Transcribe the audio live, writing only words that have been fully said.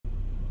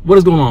What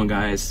is going on,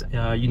 guys?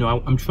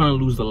 I'm trying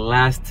to lose the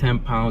last 10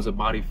 pounds of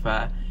body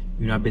fat.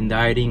 I've been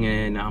dieting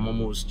and I'm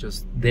almost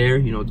just there,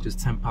 just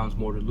 10 pounds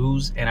more to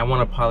lose. And I want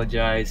to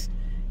apologize.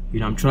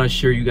 I'm trying to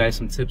share you guys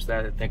some tips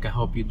that can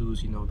help you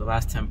lose, the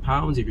last 10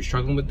 pounds if you're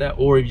struggling with that,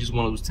 or if you just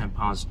want to lose 10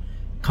 pounds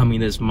coming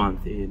this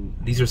month. And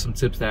these are some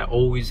tips that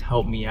always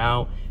help me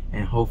out,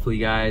 and hopefully,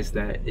 guys,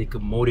 that it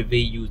could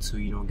motivate you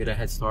to, get a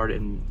head start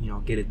and,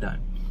 get it done.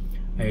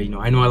 I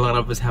know a lot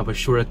of us have a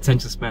short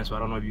attention span, so I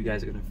don't know if you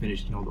guys are gonna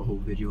finish, the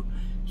whole video.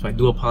 So I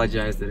do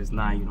apologize that it's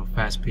not,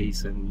 fast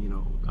paced and,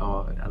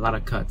 a lot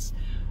of cuts.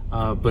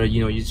 But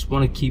you just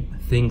want to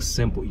keep things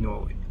simple.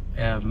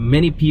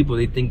 Many people,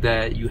 they think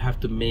that you have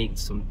to make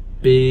some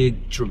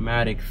big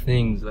dramatic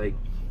things like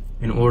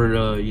in order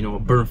to,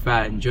 burn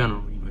fat in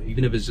general.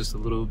 Even if it's just a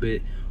little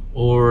bit,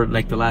 or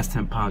like the last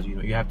 10 pounds.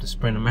 You have to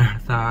sprint a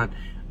marathon,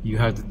 you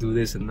have to do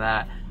this and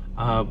that.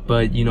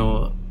 But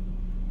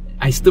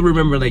I still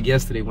remember like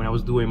yesterday when I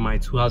was doing my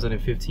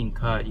 2015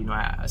 cut,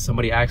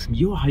 somebody asked me,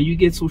 yo, how you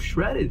get so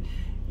shredded?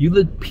 You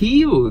look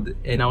peeled.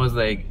 And I was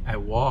like, I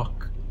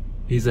walk.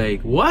 He's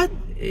like, what?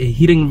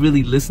 He didn't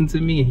really listen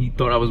to me. He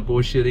thought I was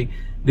bullshitting,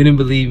 didn't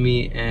believe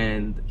me.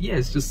 And yeah,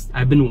 it's just,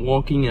 I've been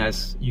walking,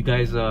 as you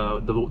guys,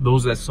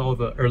 those that saw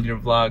the earlier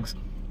vlogs,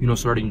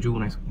 starting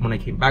June when I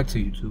came back to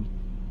YouTube,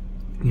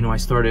 I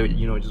started,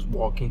 just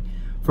walking.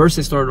 First,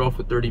 I started off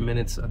with 30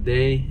 minutes a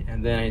day,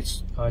 and then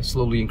I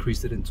slowly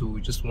increased it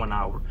into just 1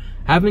 hour.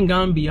 I haven't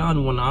gone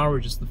beyond 1 hour,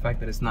 just the fact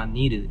that it's not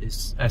needed.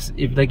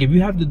 If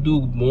you have to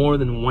do more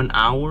than 1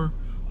 hour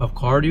of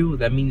cardio,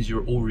 that means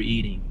you're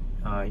overeating.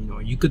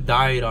 You could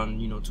diet on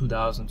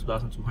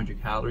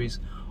 2,200 calories,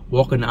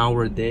 walk an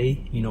hour a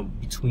day,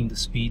 between the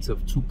speeds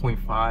of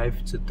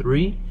 2.5 to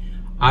 3.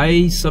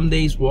 I some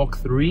days walk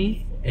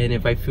 3, and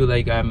if I feel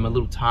like I'm a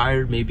little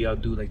tired, maybe I'll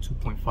do like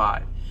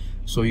 2.5.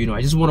 So,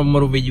 I just want to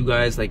motivate you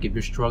guys, like, if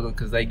you're struggling,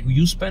 because like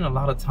you spend a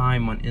lot of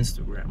time on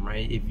Instagram,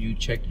 right? If you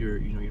check your,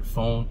 your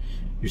phone,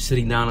 you're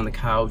sitting down on the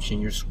couch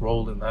and you're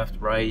scrolling left,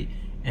 right,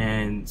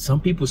 and some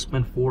people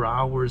spend 4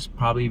 hours,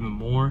 probably even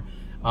more.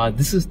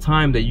 This is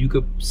time that you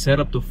could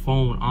set up the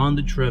phone on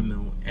the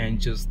treadmill and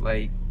just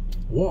like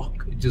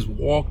walk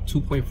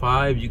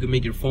 2.5. You can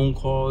make your phone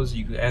calls,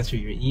 you can answer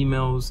your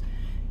emails,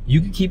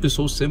 you can keep it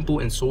so simple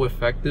and so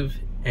effective,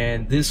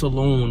 and this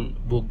alone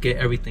will get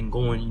everything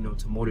going,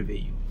 to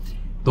motivate you.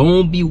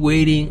 Don't be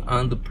waiting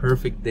on the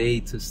perfect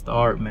day to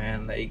start,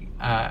 man. Like,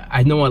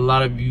 I know a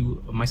lot of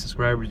you, my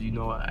subscribers,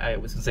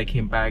 since I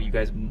came back, you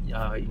guys been,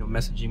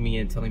 messaging me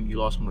and telling me you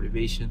lost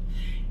motivation.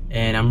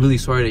 And I'm really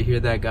sorry to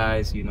hear that,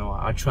 guys.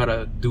 I'll try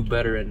to do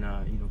better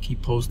and,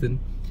 keep posting.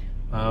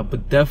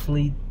 But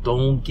definitely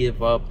don't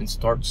give up and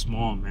start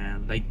small,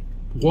 man. Like,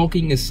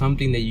 walking is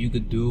something that you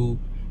could do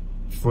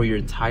for your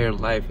entire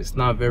life. It's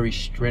not very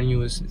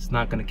strenuous. It's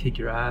not going to kick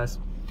your ass.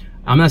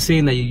 I'm not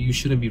saying that you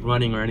shouldn't be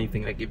running or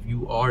anything. Like, if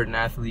you are an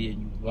athlete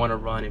and you want to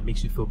run, it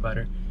makes you feel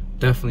better,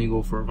 definitely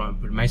go for a run.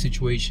 But in my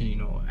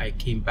situation, I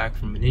came back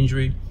from an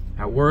injury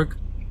at work,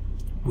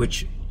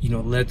 which,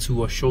 led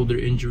to a shoulder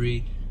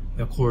injury.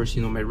 Of course,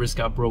 my wrist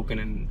got broken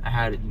and I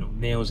had,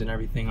 nails and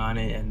everything on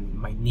it, and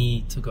my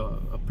knee took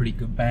a pretty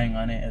good bang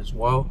on it as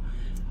well.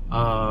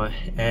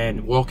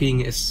 And walking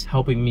is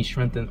helping me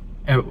strengthen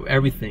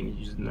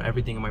everything,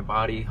 everything in my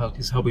body.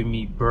 It's helping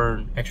me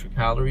burn extra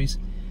calories.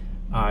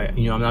 I'm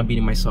not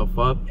beating myself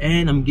up,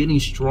 and I'm getting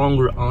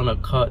stronger on a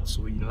cut.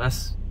 So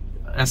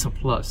that's a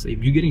plus.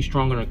 If you're getting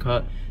stronger on a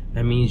cut,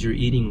 that means you're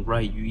eating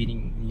right. You're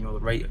eating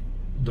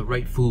the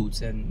right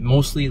foods. And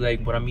mostly,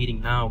 like, what I'm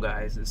eating now,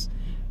 guys, is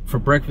for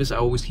breakfast I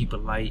always keep it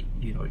light.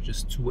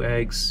 Just 2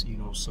 eggs,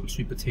 some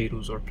sweet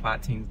potatoes or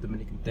plantains,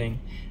 Dominican thing.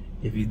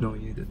 If the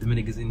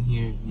Dominican's in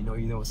here, you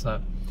know what's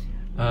up.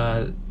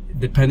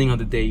 Depending on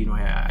the day,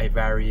 I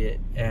vary it,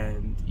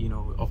 and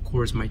of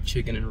course my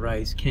chicken and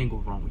rice. Can't go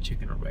wrong with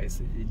chicken and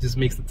rice. It just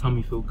makes the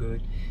tummy feel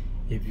good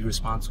if you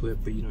respond to it.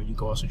 But you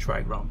can also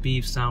try ground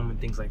beef, salmon,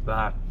 things like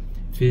that,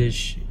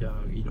 fish,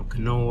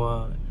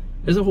 quinoa.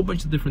 There's a whole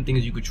bunch of different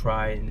things you could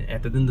try, and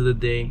at the end of the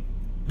day,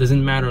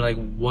 doesn't matter like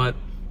what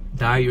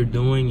diet you're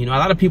doing. A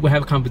lot of people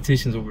have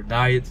competitions over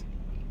diets.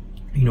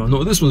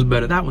 No, this one's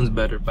better, that one's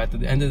better. But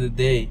at the end of the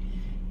day,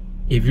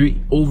 if you're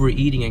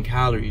overeating in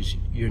calories,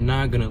 you're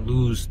not gonna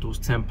lose those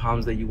 10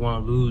 pounds that you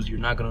want to lose. You're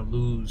not gonna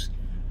lose,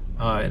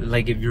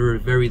 like, if you're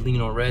very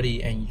lean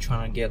already and you're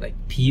trying to get like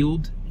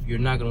peeled, you're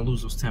not gonna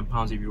lose those 10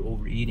 pounds if you're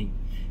overeating.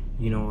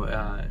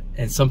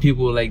 And some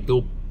people, like,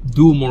 they'll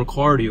do more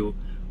cardio,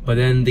 but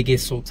then they get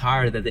so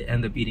tired that they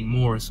end up eating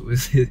more. So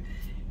it's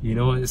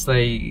it's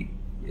like,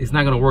 it's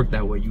not gonna work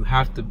that way. You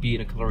have to be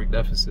in a caloric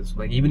deficit. So,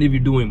 like, even if you're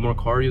doing more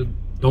cardio,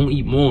 don't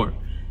eat more.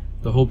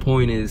 The whole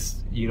point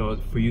is,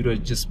 for you to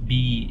just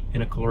be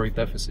in a caloric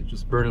deficit,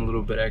 just burn a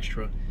little bit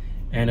extra.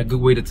 And a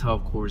good way to tell,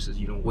 of course, is,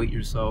 weight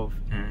yourself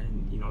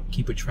and,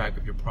 keep a track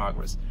of your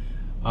progress.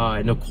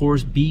 And of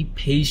course, be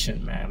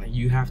patient, man.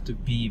 You have to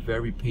be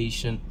very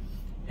patient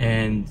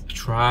and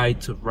try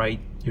to write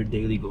your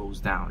daily goals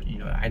down.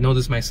 I know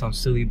this might sound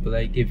silly, but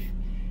like, if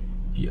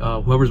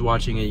whoever's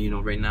watching it,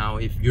 right now,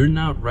 if you're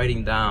not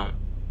writing down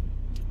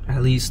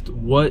at least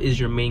what is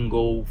your main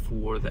goal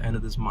for the end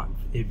of this month.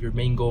 If your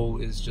main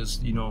goal is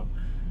just, you know,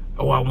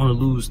 oh, I want to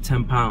lose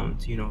 10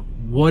 pounds, you know,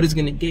 what is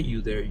going to get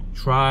you there?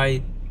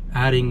 Try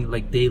adding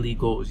like daily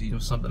goals, you know,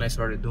 something I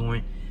started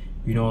doing.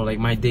 You know, like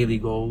my daily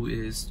goal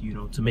is, you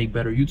know, to make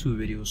better YouTube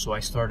videos. So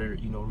I started,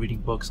 you know, reading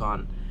books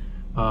on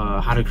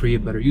how to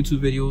create better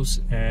YouTube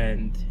videos,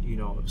 and, you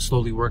know,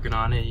 slowly working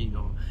on it. You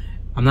know,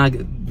 I'm not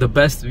the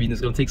best, I mean,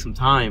 it's going to take some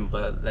time,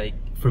 but like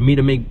for me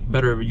to make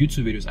better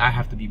YouTube videos, I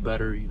have to be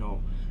better, you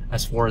know,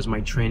 as far as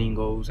my training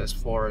goes, as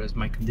far as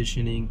my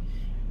conditioning.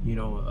 You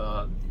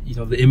know,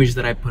 the image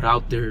that I put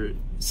out there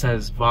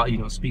says, you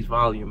know, speaks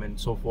volume, and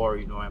so far,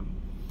 you know, I'm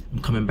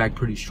coming back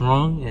pretty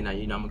strong, and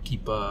you know, I'm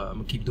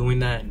gonna keep doing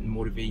that and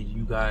motivate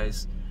you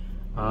guys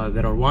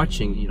that are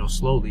watching. You know,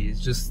 slowly.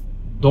 It's just,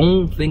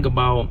 don't think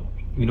about,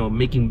 you know,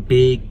 making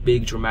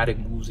big dramatic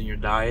moves in your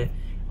diet.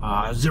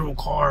 0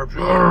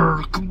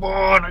 carbs. Come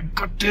on, I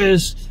got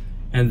this.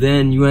 And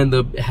then you end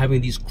up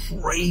having these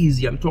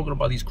crazy, I'm talking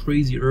about these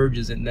crazy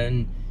urges, and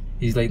then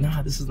he's like,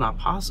 nah, this is not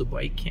possible.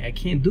 I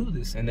can't do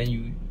this. And then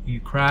you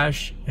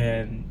crash,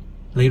 and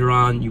later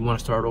on you want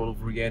to start all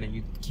over again, and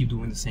you keep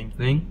doing the same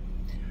thing.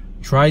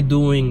 Try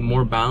doing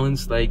more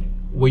balance. Like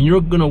when you're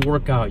gonna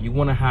work out, you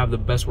want to have the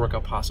best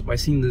workout possible. I've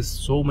seen this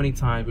so many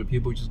times where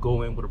people just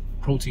go in with a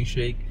protein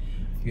shake,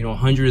 you know,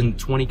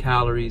 120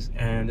 calories,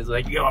 and it's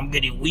like, yo, I'm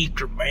getting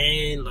weaker,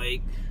 man.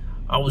 Like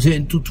I was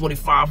hitting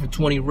 225 for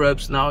 20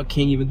 reps, now I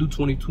can't even do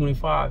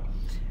 25.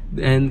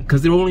 And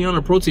because they're only on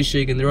a protein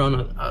shake and they're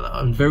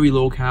on very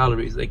low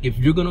calories. Like if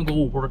you're gonna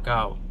go work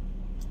out,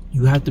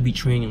 you have to be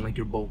training like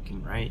you're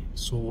bulking, right?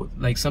 So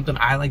like something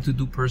I like to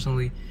do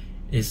personally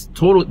is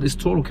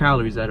total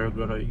calories that are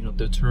gonna, you know,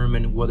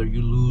 determine whether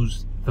you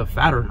lose the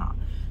fat or not.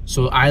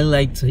 So I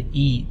like to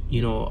eat,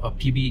 you know, a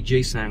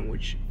PB&J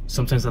sandwich.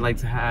 Sometimes I like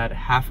to add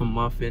half a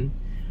muffin.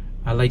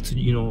 I like to,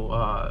 you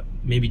know,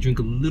 maybe drink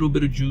a little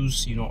bit of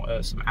juice, you know,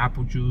 some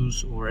apple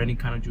juice or any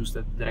kind of juice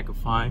that I could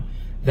find.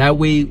 That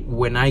way,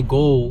 when I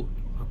go,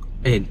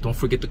 and don't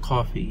forget the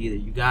coffee either.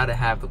 You gotta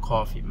have the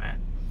coffee, man.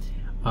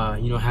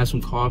 You know, have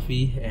some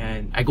coffee,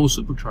 and I go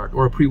supercharged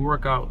or a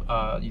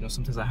pre-workout. You know,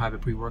 sometimes I have a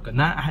pre-workout.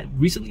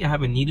 Recently I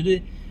haven't needed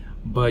it,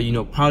 but you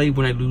know, probably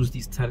when I lose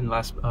these 10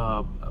 last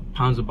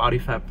pounds of body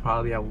fat,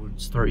 probably I would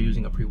start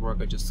using a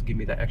pre-workout just to give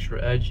me that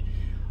extra edge.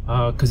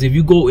 Because if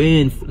you go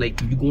in,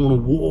 like if you go on a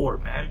war,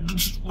 man,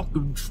 just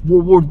fucking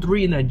World War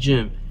III in that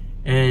gym,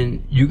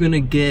 and you're gonna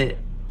get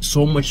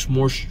so much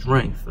more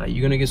strength. Like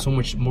you're gonna get so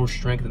much more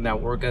strength in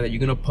that workout that you're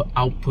gonna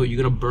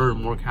you're gonna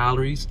burn more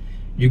calories.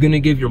 You're gonna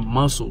give your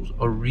muscles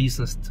a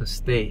reason to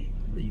stay.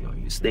 You know,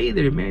 you stay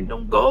there, man.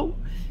 Don't go.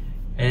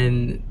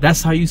 And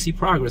that's how you see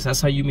progress.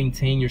 That's how you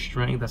maintain your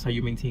strength. That's how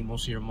you maintain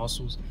most of your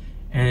muscles.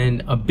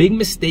 And a big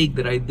mistake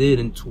that I did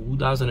in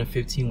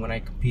 2015 when I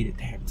competed,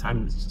 damn,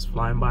 time is just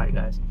flying by,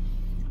 guys.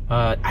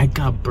 I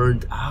got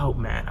burned out,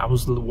 man. I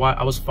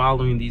was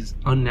following these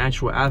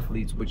unnatural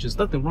athletes, which is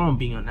nothing wrong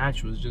being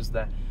unnatural. It's just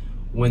that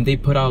when they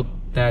put out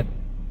that,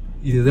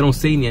 either they don't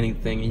say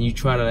anything and you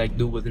try to like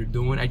do what they're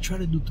doing. I tried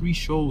to do 3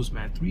 shows,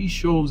 man, 3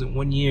 shows in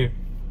 1 year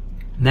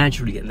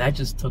naturally, and that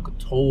just took a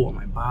toll on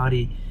my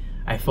body.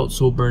 I felt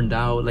so burned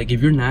out. Like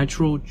if you're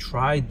natural,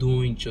 try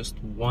doing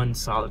just 1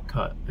 solid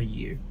cut a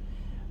year.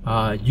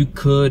 You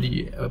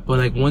could, but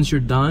like once you're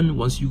done,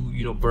 once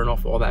you know, burn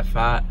off all that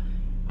fat,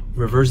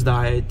 reverse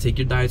diet, take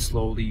your diet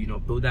slowly, you know,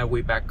 build that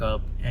weight back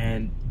up,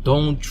 and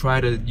don't try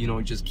to, you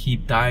know, just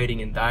keep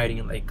dieting and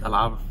like a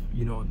lot of,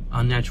 you know,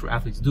 unnatural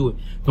athletes do it.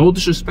 No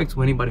disrespect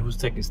to anybody who's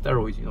taking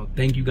steroids, you know,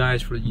 thank you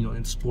guys for, you know,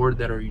 in sport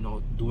that are, you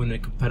know, doing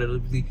it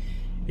competitively.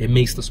 It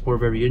makes the sport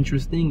very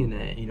interesting,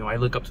 and you know, I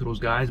look up to those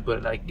guys.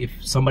 But like if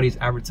somebody's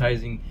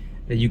advertising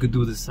that you could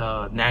do this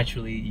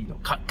naturally, you know,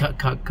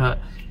 cut,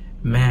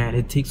 man,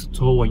 it takes a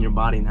toll on your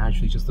body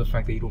naturally, just the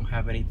fact that you don't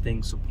have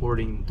anything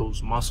supporting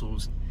those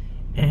muscles.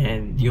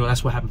 And you know,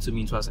 that's what happened to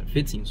me in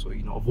 2015. So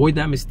you know, avoid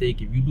that mistake.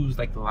 If you lose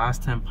like the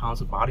last 10 pounds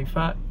of body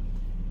fat,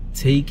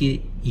 take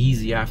it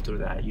easy after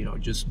that. You know,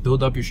 just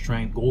build up your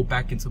strength, go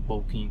back into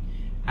bulking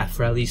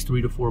for at least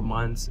 3 to 4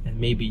 months, and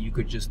maybe you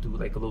could just do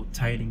like a little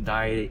tightening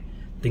diet,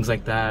 things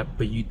like that.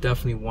 But you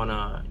definitely want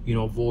to, you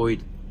know,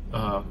 avoid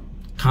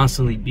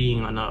constantly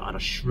being on a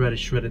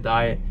shredded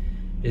diet.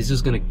 It's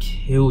just gonna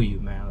kill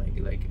you, man.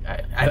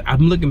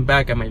 I'm looking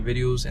back at my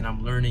videos and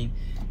I'm learning,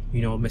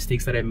 you know,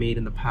 mistakes that I made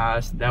in the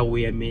past. That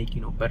way I make,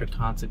 you know, better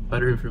content,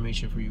 better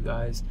information for you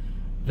guys.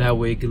 That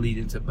way it could lead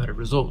into better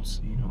results,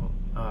 you know.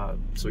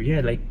 So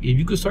yeah, like if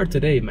you could start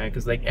today, man,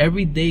 because like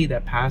every day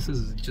that passes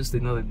is just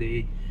another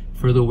day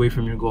further away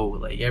from your goal.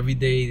 Like every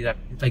day that,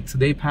 like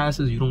today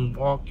passes, you don't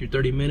walk your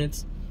 30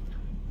 minutes,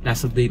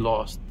 that's a day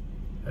lost.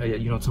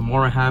 You know,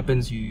 tomorrow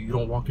happens, you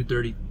don't walk your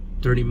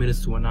 30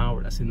 minutes to an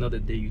hour, that's another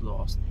day you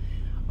lost.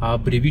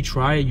 But if you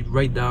try it, you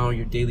write down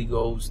your daily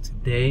goals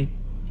today.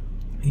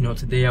 You know,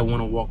 today I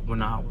want to walk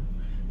 1 hour.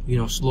 You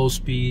know, slow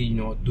speed, you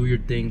know, do your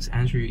things,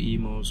 answer your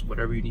emails,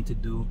 whatever you need to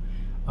do.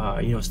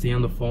 You know, stay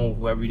on the phone,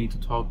 whoever you need to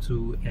talk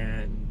to,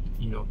 and,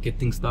 you know, get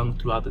things done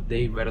throughout the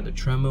day right on the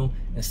treadmill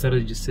instead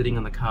of just sitting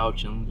on the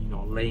couch and, you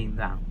know, laying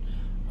down.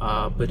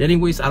 But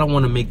anyways, I don't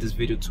want to make this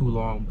video too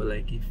long, but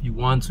like if you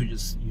want to,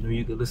 just, you know,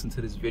 you can listen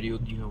to this video,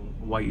 you know,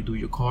 while you do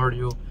your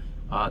cardio,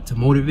 to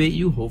motivate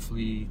you.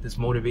 Hopefully this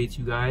motivates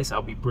you guys.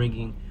 I'm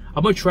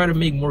gonna try to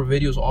make more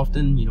videos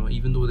often, you know,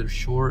 even though they're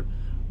short.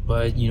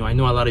 But you know, I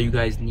know a lot of you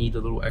guys need a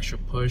little extra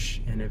push,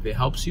 and if it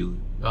helps you,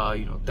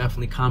 you know,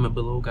 definitely comment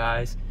below,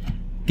 guys.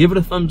 Give it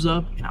a thumbs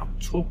up, and I'll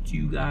talk to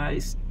you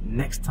guys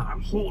next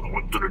time. Hold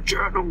on to the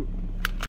channel.